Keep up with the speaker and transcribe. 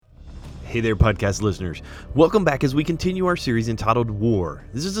Hey there, podcast listeners. Welcome back as we continue our series entitled War.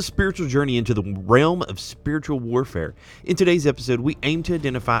 This is a spiritual journey into the realm of spiritual warfare. In today's episode, we aim to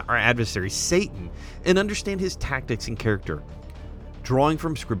identify our adversary, Satan, and understand his tactics and character. Drawing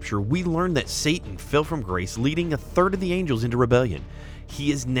from Scripture, we learn that Satan fell from grace, leading a third of the angels into rebellion.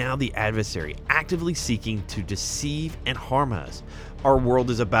 He is now the adversary, actively seeking to deceive and harm us. Our world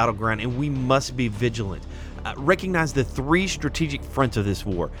is a battleground, and we must be vigilant. Recognize the three strategic fronts of this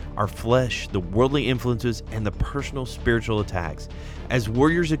war: our flesh, the worldly influences, and the personal spiritual attacks. As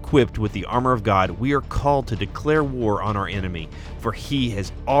warriors equipped with the armor of God, we are called to declare war on our enemy, for he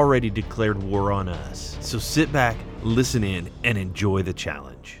has already declared war on us. So sit back, listen in, and enjoy the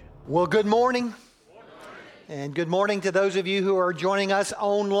challenge. Well, good morning. And good morning to those of you who are joining us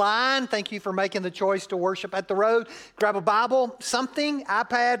online. Thank you for making the choice to worship at the road. Grab a Bible, something,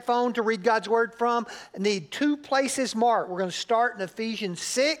 iPad, phone to read God's Word from. Need two places marked. We're going to start in Ephesians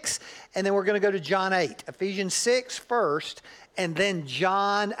 6, and then we're going to go to John 8. Ephesians 6 first, and then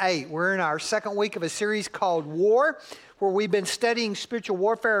John 8. We're in our second week of a series called War, where we've been studying spiritual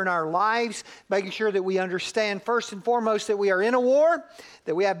warfare in our lives, making sure that we understand first and foremost that we are in a war,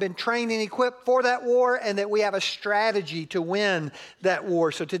 that we have been trained and equipped for that war, and that we have a strategy to win that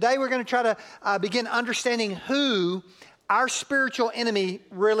war. So today we're going to try to begin understanding who our spiritual enemy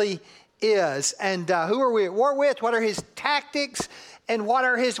really is, and who are we at war with, what are his tactics, and what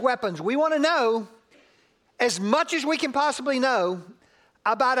are his weapons. We want to know as much as we can possibly know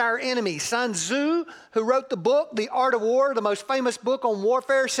about our enemy. Sun Tzu, who wrote the book, The Art of War, the most famous book on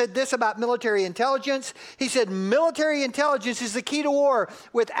warfare, said this about military intelligence. He said, military intelligence is the key to war.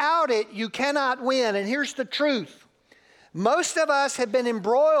 Without it, you cannot win. And here's the truth. Most of us have been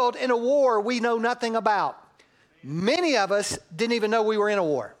embroiled in a war we know nothing about. Many of us didn't even know we were in a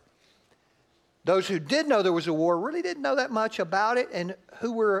war. Those who did know there was a war really didn't know that much about it and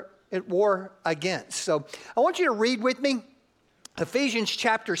who we're at war against. So I want you to read with me Ephesians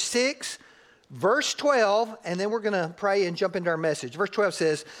chapter 6, verse 12, and then we're going to pray and jump into our message. Verse 12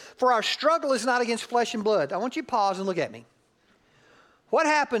 says, "For our struggle is not against flesh and blood." I want you to pause and look at me. What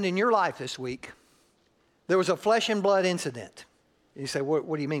happened in your life this week? There was a flesh and blood incident. You say, what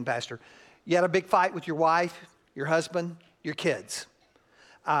do you mean, Pastor? You had a big fight with your wife, your husband, your kids.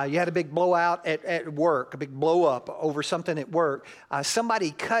 You had a big blowout at work, a big blow up over something at work. Somebody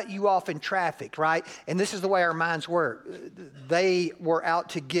cut you off in traffic, right? And this is the way our minds work. They were out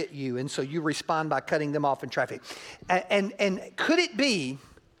to get you, and so you respond by cutting them off in traffic. And could it be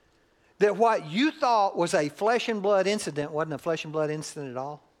that what you thought was a flesh and blood incident wasn't a flesh and blood incident at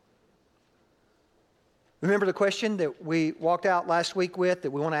all? Remember the question that we walked out last week with, that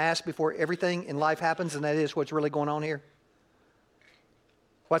we want to ask before everything in life happens, and that is, what's really going on here?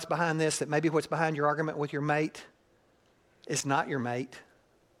 What's behind this? That maybe what's behind your argument with your mate is not your mate,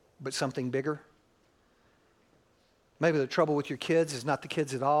 but something bigger. Maybe the trouble with your kids is not the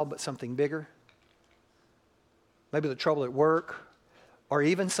kids at all, but something bigger. Maybe the trouble at work, or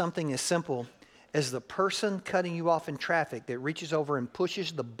even something as simple as the person cutting you off in traffic that reaches over and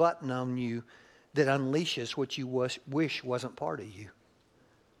pushes the button on you that unleashes what you wish wasn't part of you.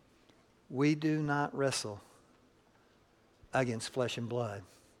 We do not wrestle against flesh and blood.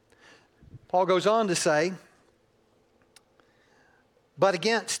 Paul goes on to say, but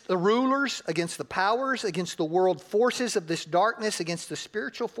against the rulers, against the powers, against the world forces of this darkness, against the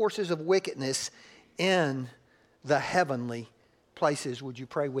spiritual forces of wickedness in the heavenly places. Would you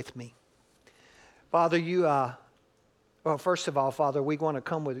pray with me? Father, first of all, Father, we want to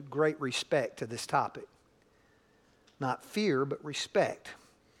come with great respect to this topic. Not fear, but respect.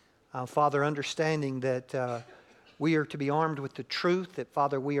 Father, understanding that we are to be armed with the truth that,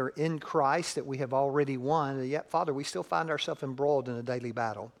 Father, we are in Christ, that we have already won, and yet, Father, we still find ourselves embroiled in a daily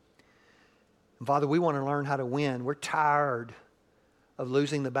battle. And Father, we want to learn how to win. We're tired of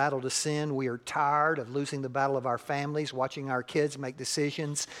losing the battle to sin. We are tired of losing the battle of our families, watching our kids make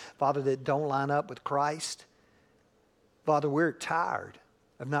decisions, Father, that don't line up with Christ. Father, we're tired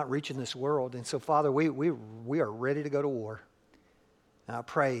of not reaching this world. And so, Father, we are ready to go to war. And I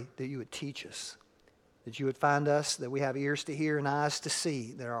pray that you would teach us, that you would find us, that we have ears to hear and eyes to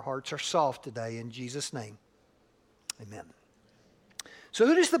see, that our hearts are soft today. In Jesus' name, amen. So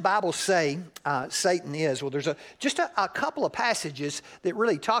who does the Bible say Satan is? Well, there's just a couple of passages that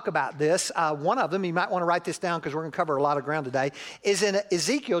really talk about this. One of them, you might want to write this down because we're going to cover a lot of ground today, is in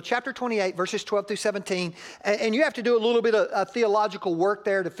Ezekiel chapter 28, verses 12 through 17. And you have to do a little bit of theological work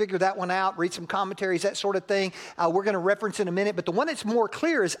there to figure that one out, read some commentaries, that sort of thing. We're going to reference in a minute. But the one that's more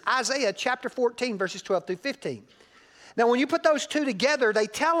clear is Isaiah chapter 14, verses 12 through 15. Now, when you put those two together, they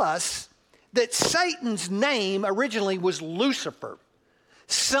tell us that Satan's name originally was Lucifer.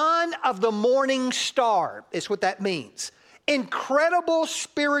 Son of the morning star is what that means. Incredible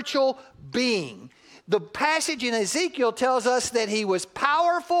spiritual being. The passage in Ezekiel tells us that he was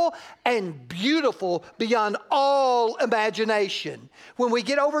powerful and beautiful beyond all imagination. When we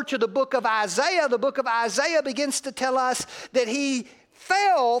get over to the book of Isaiah begins to tell us that he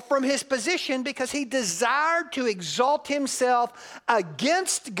fell from his position because he desired to exalt himself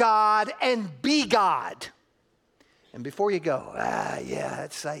against God and be God. And before you go, yeah,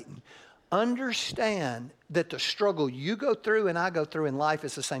 that's Satan, understand that the struggle you go through and I go through in life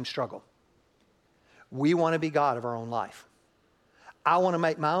is the same struggle. We want to be God of our own life. I want to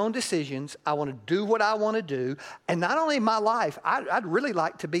make my own decisions. I want to do what I want to do. And not only in my life, I'd really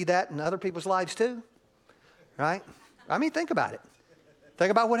like to be that in other people's lives too. Right? I mean, think about it. Think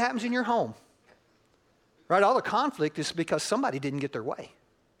about what happens in your home. Right? All the conflict is because somebody didn't get their way.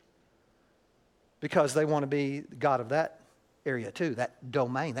 Because they want to be God of that area too, that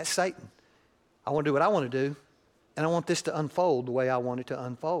domain. That's Satan. I want to do what I want to do, and I want this to unfold the way I want it to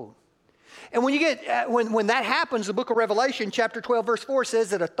unfold. And when you get when that happens, the book of Revelation, chapter 12, verse 4 says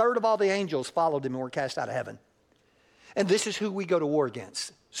that a third of all the angels followed him and were cast out of heaven. And this is who we go to war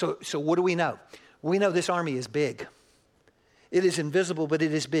against. So what do we know? We know this army is big. It is invisible, but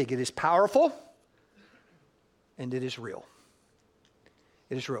it is big. It is powerful, and it is real.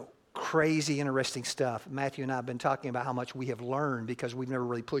 It is real. Crazy, interesting stuff. Matthew and I have been talking about how much we have learned because we've never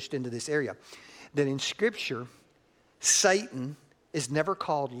really pushed into this area. That in Scripture, Satan is never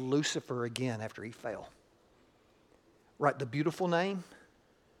called Lucifer again after he fell. Right, the beautiful name,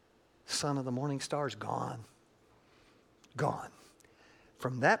 son of the morning star, is gone. Gone.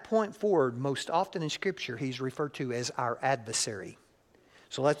 From that point forward, most often in Scripture, he's referred to as our adversary.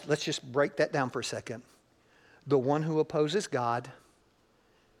 So let's just break that down for a second. The one who opposes God,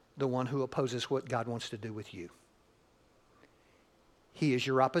 the one who opposes what God wants to do with you. He is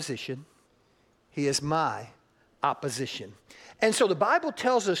your opposition. He is my opposition. And so the Bible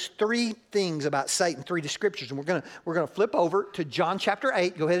tells us three things about Satan, three descriptors. And we're going to flip over to John chapter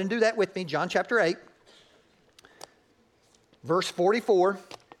 8. Go ahead and do that with me. John chapter 8, verse 44.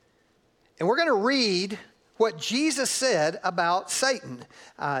 And we're going to read what Jesus said about Satan.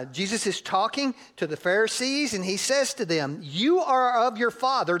 Jesus is talking to the Pharisees, and he says to them, "You are of your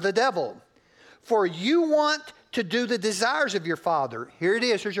father, the devil, for you want to do the desires of your father." Here it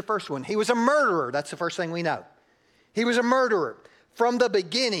is. Here's your first one. He was a murderer. That's the first thing we know. He was a murderer from the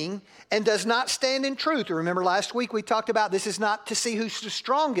beginning and does not stand in truth. Remember last week we talked about this is not to see who's the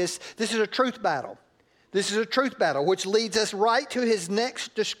strongest. This is a truth battle. This is a truth battle, which leads us right to his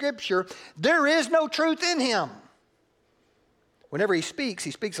next scripture. There is no truth in him. Whenever he speaks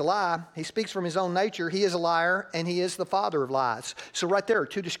a lie. He speaks from his own nature. He is a liar, and he is the father of lies. So right there are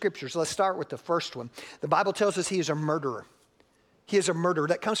two scriptures. Let's start with the first one. The Bible tells us he is a murderer. He is a murderer.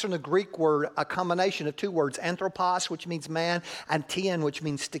 That comes from the Greek word, a combination of two words, anthropos, which means man, and tien, which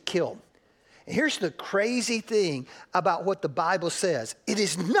means to kill. And here's the crazy thing about what the Bible says. It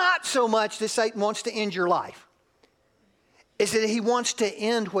is not so much that Satan wants to end your life. It's that he wants to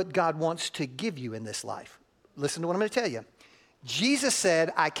end what God wants to give you in this life. Listen to what I'm going to tell you. Jesus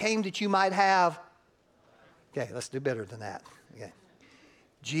said, "I came that you might have..." Okay, let's do better than that. Okay.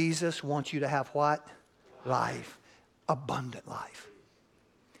 Jesus wants you to have what? Life. Abundant life.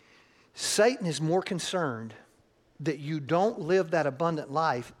 Satan is more concerned that you don't live that abundant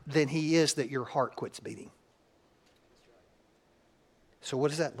life than he is that your heart quits beating. So what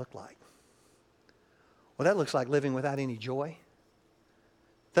does that look like? Well, that looks like living without any joy.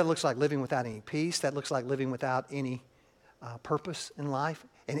 That looks like living without any peace. That looks like living without any purpose in life.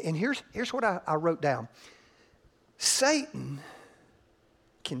 And here's what I wrote down. Satan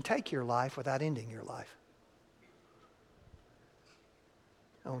can take your life without ending your life.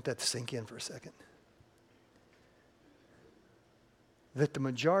 I want that to sink in for a second. That the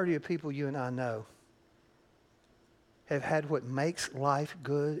majority of people you and I know have had what makes life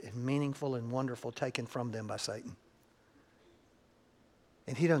good and meaningful and wonderful taken from them by Satan.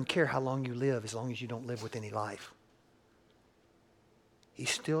 And he doesn't care how long you live as long as you don't live with any life. He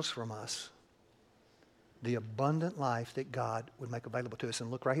steals from us the abundant life that God would make available to us. And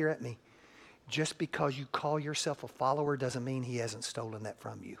look right here at me. Just because you call yourself a follower doesn't mean he hasn't stolen that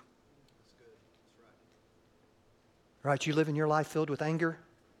from you. That's good. That's Right? You live in your life filled with anger.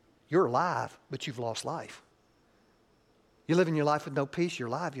 You're alive, but you've lost life. You live in your life with no peace. You're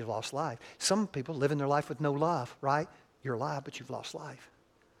alive, you've lost life. Some people live in their life with no love, right? You're alive, but you've lost life.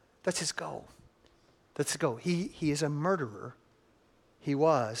 That's his goal. That's his goal. He is a murderer. He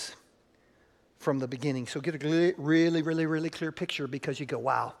was from the beginning. So get a really, really, really clear picture because you go,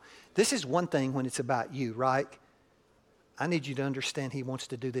 wow, this is one thing when it's about you, right? I need you to understand he wants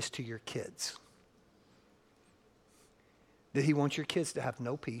to do this to your kids. That he wants your kids to have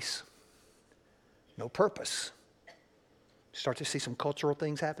no peace, no purpose. Start to see some cultural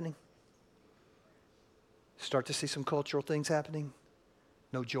things happening. Start to see some cultural things happening.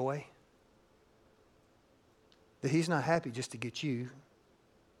 No joy. That he's not happy just to get you.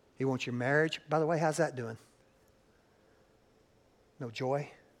 He wants your marriage. By the way, how's that doing? No joy.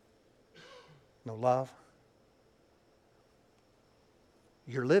 No love.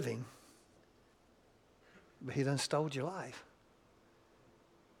 You're living, but he done stole your life.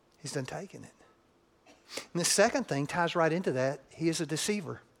 He's done taken it. And the second thing ties right into that. He is a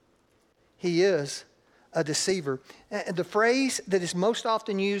deceiver. He is a deceiver. And the phrase that is most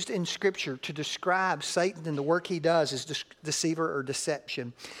often used in Scripture to describe Satan and the work he does is deceiver or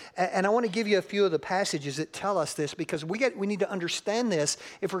deception. And I want to give you a few of the passages that tell us this, because we need to understand this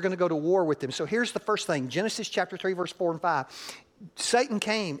if we're going to go to war with him. So here's the first thing. Genesis chapter 3, verse 4 and 5. Satan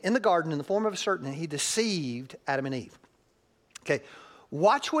came in the garden in the form of a serpent, and he deceived Adam and Eve. Okay.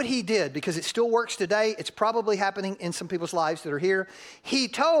 Watch what he did, because it still works today. It's probably happening in some people's lives that are here. He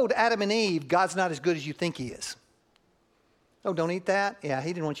told Adam and Eve, God's not as good as you think he is. Oh, don't eat that? Yeah, he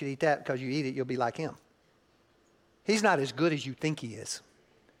didn't want you to eat that, because you eat it, you'll be like him. He's not as good as you think he is.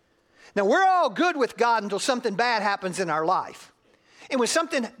 Now, we're all good with God until something bad happens in our life. And when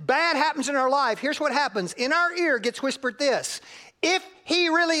something bad happens in our life, here's what happens. In our ear gets whispered this: if he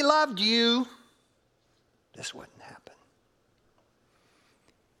really loved you, this wouldn't happen.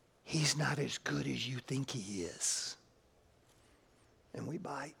 He's not as good as you think he is. And we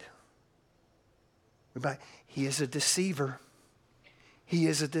bite. We bite. He is a deceiver. He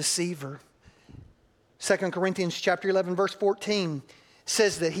is a deceiver. 2 Corinthians chapter 11, verse 14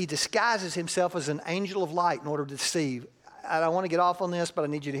 says that he disguises himself as an angel of light in order to deceive. I don't want to get off on this, but I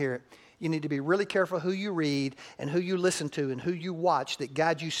need you to hear it. You need to be really careful who you read and who you listen to and who you watch that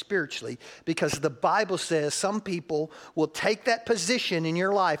guide you spiritually, because the Bible says some people will take that position in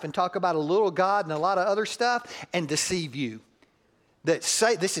your life and talk about a little God and a lot of other stuff and deceive you. That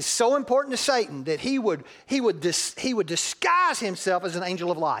this is so important to Satan that he would disguise himself as an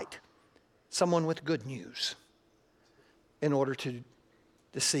angel of light, someone with good news, in order to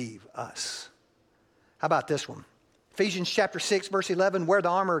deceive us. How about this one? Ephesians chapter 6, verse 11, wear the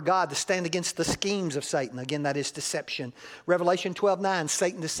armor of God to stand against the schemes of Satan. Again, that is deception. Revelation 12:9,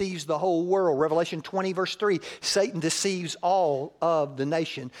 Satan deceives the whole world. Revelation 20, verse 3, Satan deceives all of the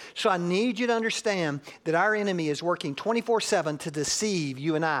nation. So I need you to understand that our enemy is working 24/7 to deceive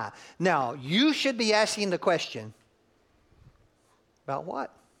you and I. Now, you should be asking the question, about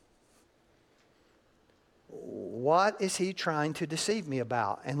what? What is he trying to deceive me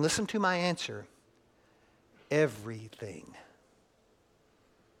about? And listen to my answer. Everything.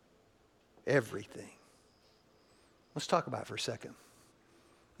 Everything. Let's talk about it for a second.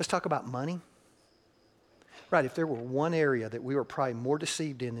 Let's talk about money. Right, if there were one area that we were probably more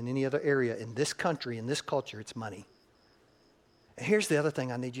deceived in than any other area in this country, in this culture, it's money. And here's the other thing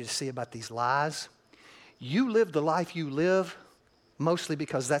I need you to see about these lies. You live the life you live mostly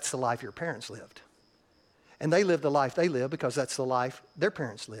because that's the life your parents lived. And they live the life they live because that's the life their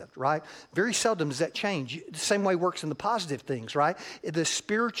parents lived, right? Very seldom does that change. The same way works in the positive things, right? The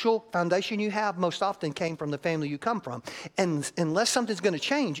spiritual foundation you have most often came from the family you come from. And unless something's going to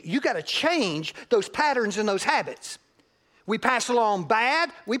change, you got to change those patterns and those habits. We pass along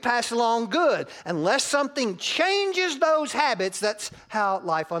bad, we pass along good. Unless something changes those habits, that's how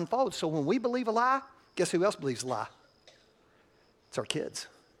life unfolds. So when we believe a lie, guess who else believes a lie? It's our kids.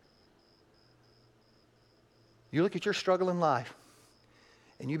 You look at your struggle in life,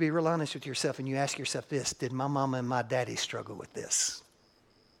 and you be real honest with yourself, and you ask yourself this: did my mama and my daddy struggle with this?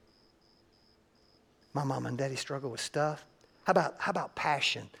 My mama and daddy struggle with stuff. How about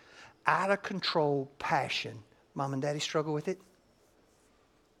passion? Out of control passion. Mom and daddy struggle with it?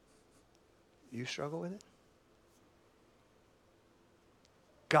 You struggle with it?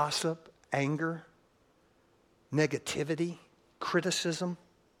 Gossip, anger, negativity, criticism.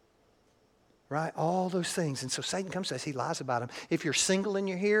 Right? All those things. And so Satan comes to us, he lies about them. If you're single and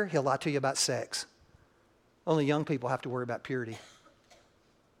you're here, he'll lie to you about sex. Only young people have to worry about purity.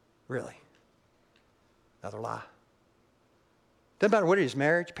 Really. Another lie. Doesn't matter what it is,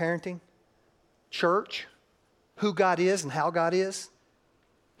 marriage, parenting, church, who God is and how God is.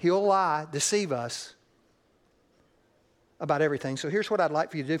 He'll lie, deceive us about everything. So here's what I'd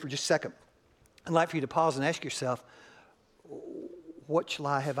like for you to do for just a second. I'd like for you to pause and ask yourself, which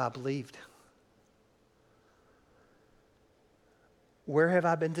lie have I believed? Where have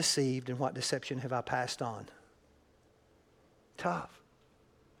I been deceived, and what deception have I passed on? Tough.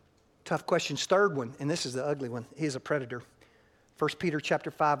 Tough questions. Third one, and this is the ugly one. He is a predator. 1 Peter chapter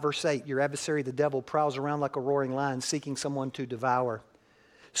 5, verse 8, your adversary, the devil, prowls around like a roaring lion seeking someone to devour.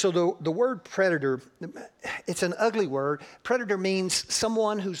 So the word predator, it's an ugly word. Predator means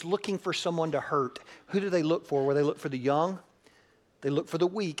someone who's looking for someone to hurt. Who do they look for? Well, they look for the young, they look for the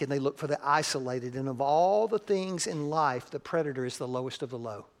weak, and they look for the isolated. And of all the things in life, the predator is the lowest of the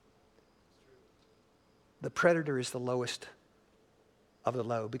low. The predator is the lowest of the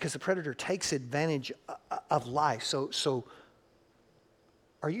low because the predator takes advantage of life. So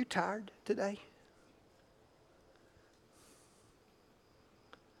are you tired today?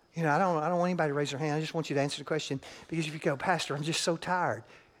 You know, I don't want anybody to raise their hand. I just want you to answer the question, because if you go, Pastor, I'm just so tired,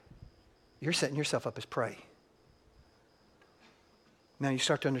 you're setting yourself up as prey. Now you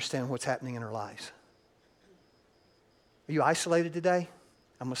start to understand what's happening in our lives. Are you isolated today?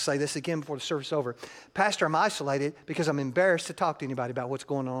 I'm going to say this again before the service is over. Pastor, I'm isolated because I'm embarrassed to talk to anybody about what's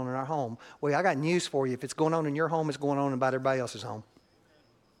going on in our home. Well, I got news for you. If it's going on in your home, it's going on about everybody else's home.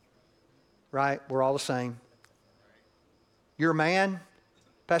 Right? We're all the same. You're a man.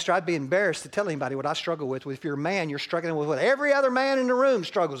 Pastor, I'd be embarrassed to tell anybody what I struggle with. If you're a man, you're struggling with what every other man in the room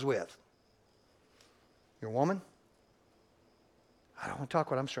struggles with. You're a woman. I don't want to talk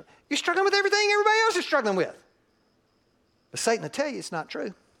what I'm struggling. You're struggling with everything everybody else is struggling with. But Satan will tell you it's not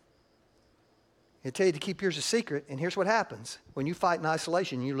true. He'll tell you to keep yours a secret, and here's what happens. When you fight in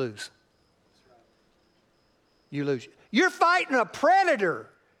isolation, you lose. You lose. You're fighting a predator.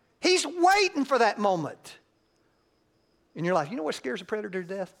 He's waiting for that moment in your life. You know what scares a predator to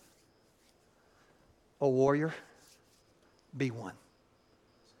death? A warrior. Be one.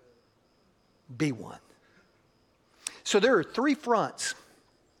 Be one. So there are three fronts.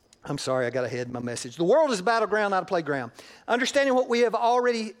 I'm sorry, I got ahead in my message. The world is a battleground, not a playground. Understanding what we have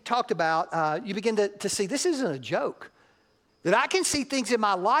already talked about, you begin to see this isn't a joke. That I can see things in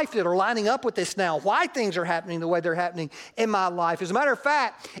my life that are lining up with this now, why things are happening the way they're happening in my life. As a matter of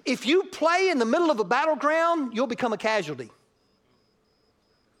fact, if you play in the middle of a battleground, you'll become a casualty.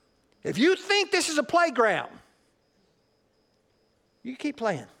 If you think this is a playground, you keep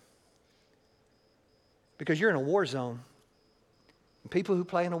playing. Because you're in a war zone. And people who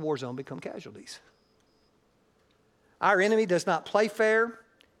play in a war zone become casualties. Our enemy does not play fair.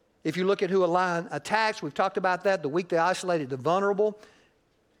 If you look at who a lion attacks, we've talked about that, the weak, the isolated, the vulnerable.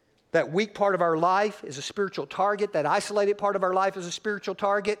 That weak part of our life is a spiritual target. That isolated part of our life is a spiritual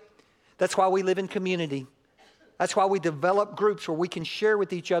target. That's why we live in community. That's why we develop groups where we can share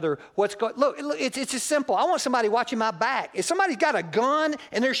with each other what's going on. Look, it's just simple. I want somebody watching my back. If somebody's got a gun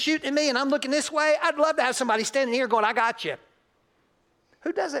and they're shooting at me and I'm looking this way, I'd love to have somebody standing here going, I got you.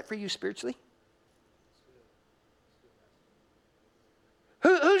 Who does that for you spiritually?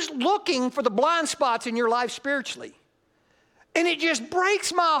 Who's looking for the blind spots in your life spiritually? And it just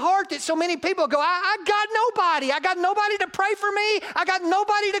breaks my heart that so many people go, I got nobody. I got nobody to pray for me. I got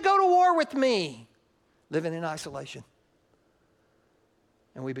nobody to go to war with me. Living in isolation.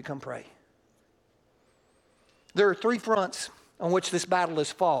 And we become prey. There are three fronts on which this battle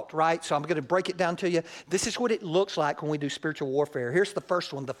is fought, right? So I'm going to break it down to you. This is what it looks like when we do spiritual warfare. Here's the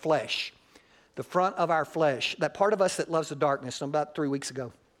first one, the flesh. The front of our flesh. That part of us that loves the darkness. About 3 weeks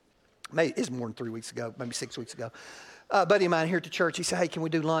ago. Maybe it's more than 3 weeks ago. Maybe 6 weeks ago. A buddy of mine here at the church, he said, hey, can we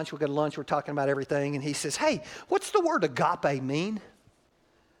do lunch? We'll go to lunch. We're talking about everything. And he says, hey, what's the word agape mean?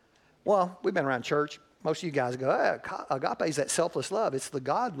 Well, we've been around church. Most of you guys go, agape is that selfless love. It's the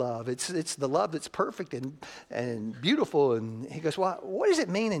God love. It's the love that's perfect and beautiful. And he goes, well, what does it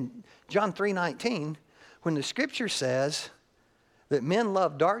mean in John 3:19 when the scripture says that men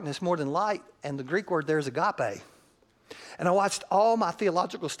love darkness more than light, and the Greek word there is agape? And I watched all my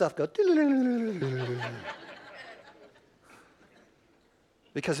theological stuff go,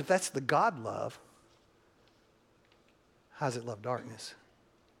 because if that's the God love, how does it love darkness?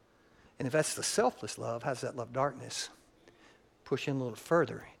 And if that's the selfless love, how does that love darkness? Push in a little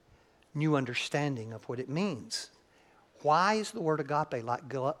further. New understanding of what it means. Why is the word agape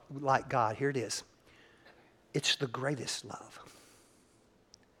like God? Here it is. It's the greatest love.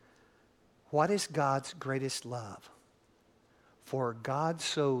 What is God's greatest love? For God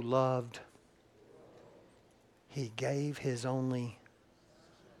so loved, he gave his only.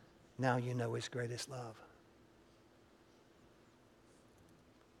 Now you know his greatest love.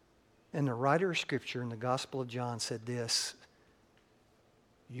 And the writer of Scripture in the Gospel of John said this,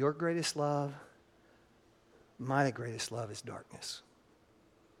 your greatest love, my greatest love is darkness.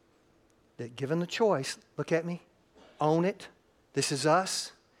 That given the choice, look at me, own it, this is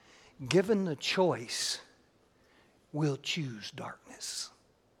us. Given the choice, we'll choose darkness.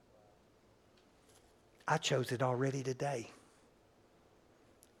 I chose it already today.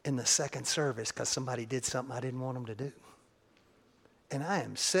 in the second service because somebody did something I didn't want them to do. And I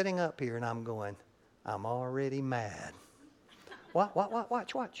am sitting up here and I'm going, I'm already mad.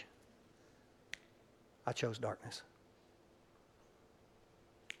 Watch. I chose darkness.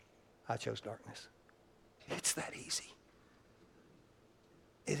 I chose darkness. It's that easy.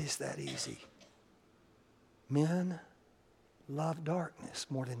 It is that easy. Men love darkness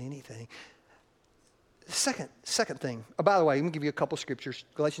more than anything. Second thing. Oh, by the way, let me give you a couple scriptures.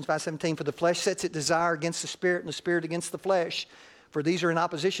 Galatians 5:17, for the flesh sets its desire against the spirit, and the spirit against the flesh. For these are in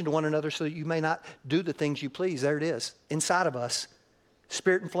opposition to one another, so that you may not do the things you please. There it is. Inside of us,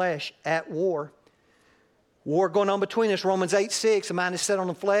 spirit and flesh at war. War going on between us. Romans 8:6, the mind is set on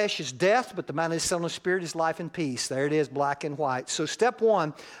the flesh is death, but the mind is set on the spirit is life and peace. There it is, black and white. So step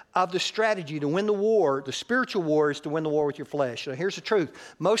one of the strategy to win the war, the spiritual war, is to win the war with your flesh. So here's the truth.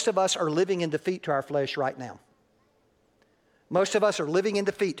 Most of us are living in defeat to our flesh right now. Most of us are living in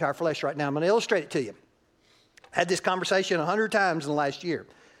defeat to our flesh right now. I'm going to illustrate it to you. Had this conversation 100 times in the last year.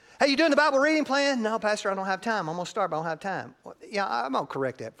 Hey, you doing the Bible reading plan? No, Pastor, I don't have time. I'm going to start, but I don't have time. Well, yeah, I'm going to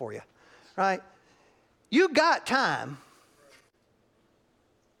correct that for you. Right? You got time.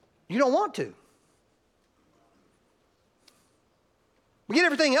 You don't want to. We get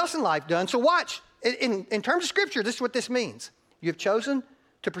everything else in life done. So watch. In terms of Scripture, this is what this means. You have chosen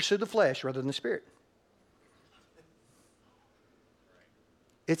to pursue the flesh rather than the spirit.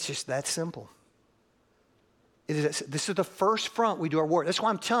 It's just that simple. This is the first front we do our war. That's why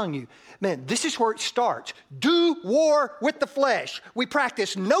I'm telling you, man, this is where it starts. Do war with the flesh. We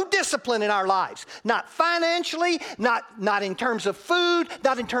practice no discipline in our lives. Not financially, not in terms of food,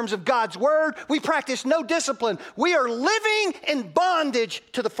 not in terms of God's word. We practice no discipline. We are living in bondage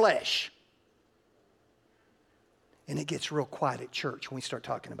to the flesh. And it gets real quiet at church when we start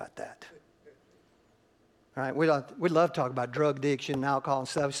talking about that. All right, we love to talk about drug addiction and alcohol and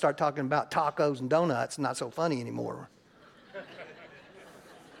stuff. We start talking about tacos and donuts, not so funny anymore.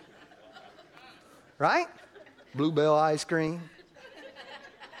 Right? Bluebell ice cream.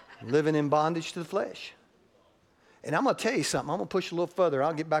 Living in bondage to the flesh. And I'm going to tell you something. I'm going to push a little further.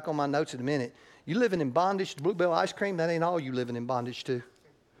 I'll get back on my notes in a minute. You living in bondage to Bluebell ice cream, that ain't all you living in bondage to.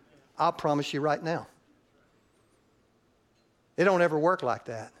 I'll promise you right now. It don't ever work like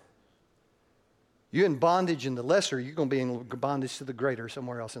that. You're in bondage in the lesser, you're going to be in bondage to the greater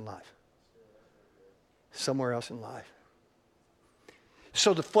somewhere else in life. Somewhere else in life.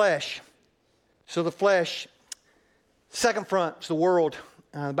 So the flesh, second front is the world.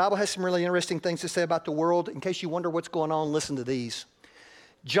 The Bible has some really interesting things to say about the world. In case you wonder what's going on, listen to these.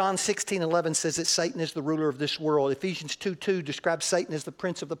 John 16:11 says that Satan is the ruler of this world. Ephesians 2:2 describes Satan as the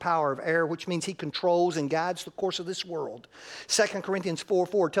prince of the power of air, which means he controls and guides the course of this world. 2 Corinthians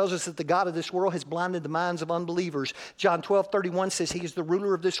 4:4 tells us that the God of this world has blinded the minds of unbelievers. John 12:31 says he is the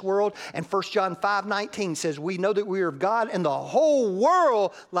ruler of this world. And 1 John 5:19 says we know that we are of God and the whole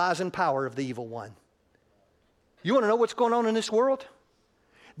world lies in power of the evil one. You want to know what's going on in this world?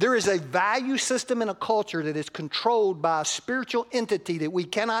 There is a value system and a culture that is controlled by a spiritual entity that we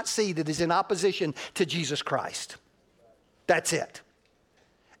cannot see that is in opposition to Jesus Christ. That's it.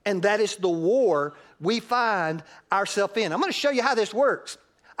 And that is the war we find ourselves in. I'm going to show you how this works.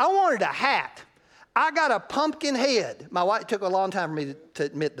 I wanted a hat. I got a pumpkin head. My wife, it took a long time for me to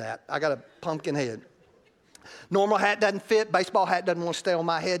admit that. I got a pumpkin head. Normal hat doesn't fit. Baseball hat doesn't want to stay on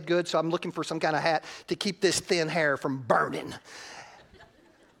my head good, so I'm looking for some kind of hat to keep this thin hair from burning.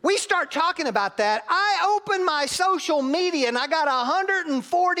 We start talking about that. I open my social media and I got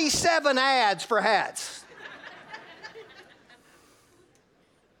 147 ads for hats.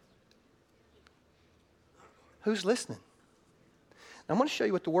 Who's listening? Now, I'm going to show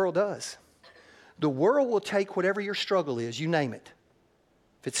you what the world does. The world will take whatever your struggle is, you name it.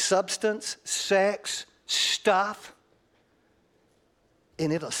 If it's substance, sex, stuff,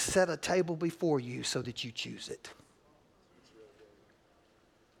 and it'll set a table before you so that you choose it.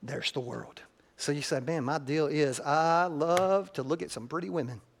 There's the world. So you say, man, my deal is I love to look at some pretty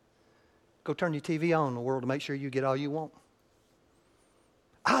women. Go turn your TV on in the world to make sure you get all you want.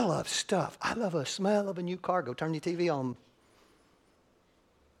 I love stuff. I love a smell of a new car. Go turn your TV on.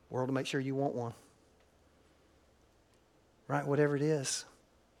 World to make sure you want one. Right, whatever it is.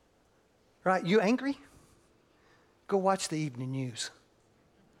 Right, you angry? Go watch the evening news.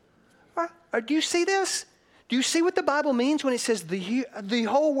 Right, do you see this? Do you see what the Bible means when it says the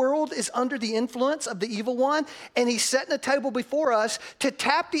whole world is under the influence of the evil one and he's setting a table before us to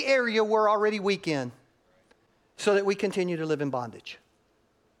tap the area we're already weak in so that we continue to live in bondage?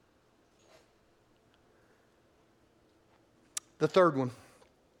 The third one,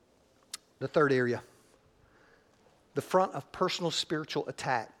 the third area. the front of personal spiritual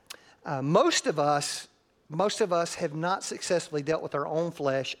attack. Most of us have not successfully dealt with our own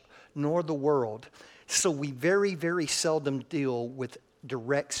flesh nor the world. So we very, very seldom deal with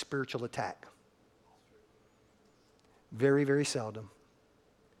direct spiritual attack. Very, very seldom.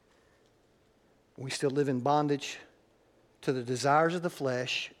 We still live in bondage to the desires of the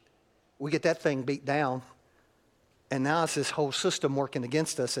flesh. We get that thing beat down. And now it's this whole system working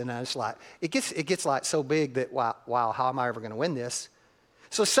against us. And it's like, it gets like so big that, wow, how am I ever going to win this?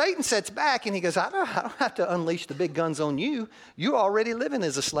 So Satan sits back and he goes, I don't have to unleash the big guns on you. You're already living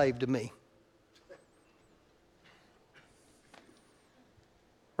as a slave to me.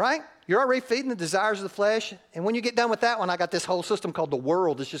 Right? You're already feeding the desires of the flesh. And when you get done with that one, I got this whole system called the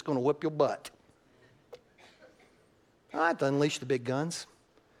world that's just going to whip your butt. I have to unleash the big guns.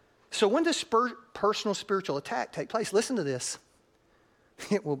 So when does personal spiritual attack take place? Listen to this.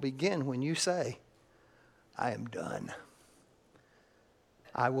 It will begin when you say, I am done.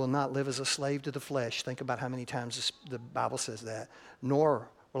 I will not live as a slave to the flesh. Think about how many times the Bible says that. Nor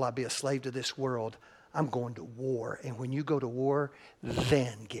will I be a slave to this world. I'm going to war. And when you go to war,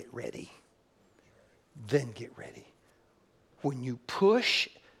 then get ready. Then get ready. When you push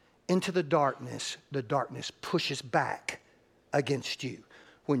into the darkness pushes back against you.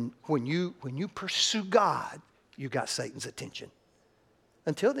 When you pursue God, you got Satan's attention.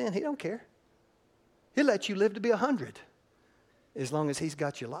 Until then, he don't care. He'll let you live to be 100 as long as he's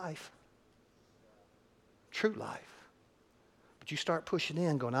got your life. True life. But you start pushing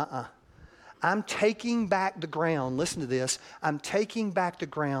in going, I'm taking back the ground. Listen to this. I'm taking back the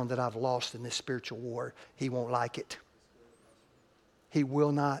ground that I've lost in this spiritual war. He won't like it. He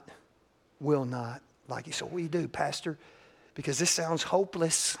will not like it. So what do you do, Pastor? Because this sounds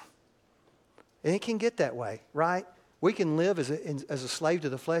hopeless. And it can get that way, right? We can live as a slave to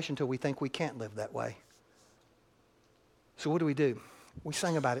the flesh until we think we can't live that way. So what do? We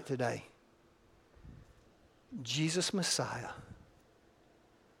sang about it today. Jesus Messiah.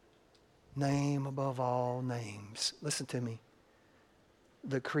 Name above all names. Listen to me.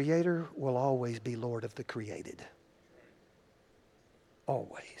 The Creator will always be Lord of the created.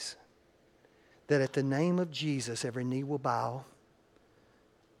 Always. That at the name of Jesus, every knee will bow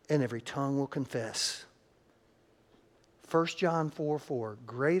and every tongue will confess. 1 John 4:4,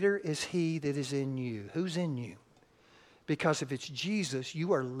 greater is he that is in you. Who's in you? Because if it's Jesus,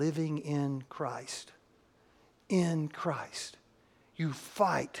 you are living in Christ. In Christ. You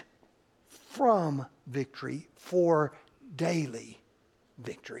fight from victory for daily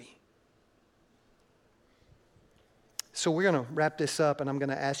victory. So we're going to wrap this up, and I'm going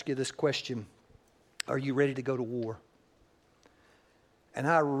to ask you this question. Are you ready to go to war? And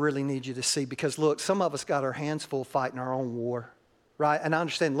I really need you to see, because look, some of us got our hands full fighting our own war, right? And I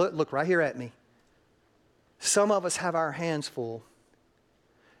understand, look right here at me. Some of us have our hands full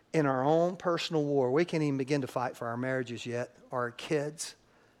in our own personal war. We can't even begin to fight for our marriages yet, or our kids.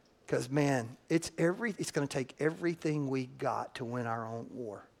 Because, man, it's going to take everything we got to win our own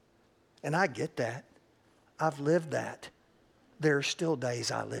war. And I get that. I've lived that. There are still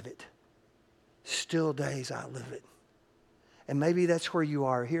days I live it. Still days I live it. And maybe that's where you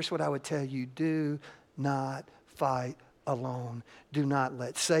are. Here's what I would tell you. Do not fight alone. Do not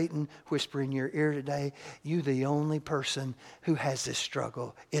let Satan whisper in your ear today, you the only person who has this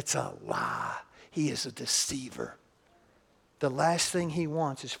struggle. It's a lie. He is a deceiver. The last thing he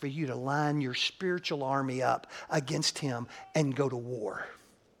wants is for you to line your spiritual army up against him and go to war.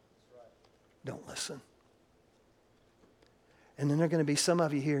 Don't listen. And then there are going to be some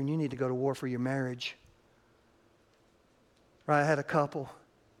of you here and you need to go to war for your marriage. Right, I had a couple,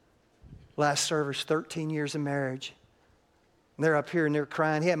 last service, 13 years of marriage. And they're up here and they're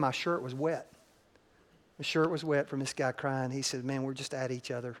crying. My shirt was wet. The shirt was wet from this guy crying. He said, man, we're just at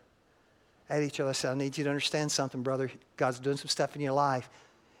each other. I said, I need you to understand something, brother. God's doing some stuff in your life.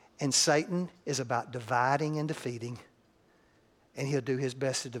 And Satan is about dividing and defeating. And he'll do his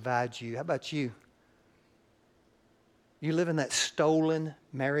best to divide you. How about you? You live in that stolen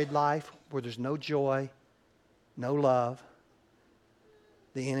married life where there's no joy, no love.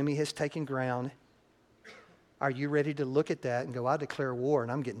 The enemy has taken ground. Are you ready to look at that and go, I declare war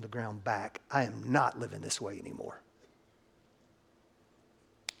and I'm getting the ground back. I am not living this way anymore.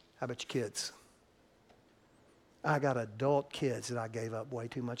 How about your kids? I got adult kids that I gave up way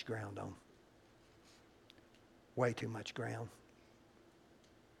too much ground on. Way too much ground.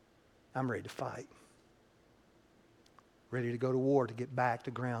 I'm ready to fight. Ready to go to war to get back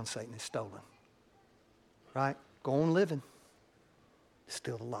the ground Satan has stolen. Right? Go on living.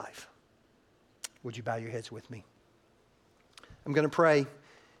 Still the life. Would you bow your heads with me? I'm going to pray,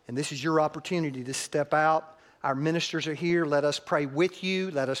 and this is your opportunity to step out Our ministers are here. Let us pray with you.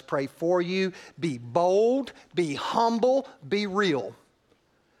 Let us pray for you. Be bold, be humble, be real.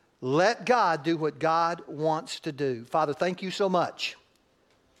 Let God do what God wants to do. Father, thank you so much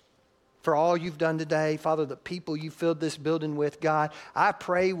for all you've done today. Father, the people you filled this building with, God, I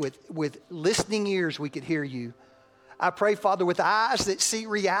pray with listening ears we could hear you. I pray, Father, with eyes that see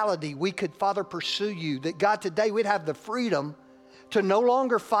reality, we could, Father, pursue you. That, God, today we'd have the freedom to no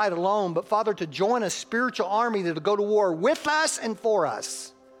longer fight alone, but, Father, to join a spiritual army that will go to war with us and for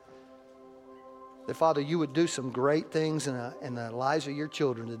us. That, Father, you would do some great things in the lives of your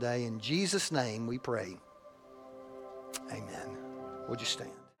children today. In Jesus' name we pray. Amen. Would you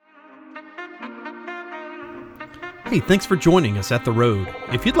stand? Hey, thanks for joining us at The Road.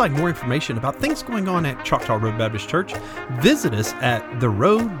 If you'd like more information about things going on at Choctaw Road Baptist Church, visit us at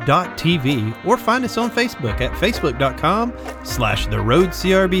theroad.tv or find us on Facebook at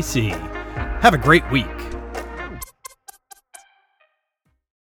facebook.com/theroadcrbc. Have a great week.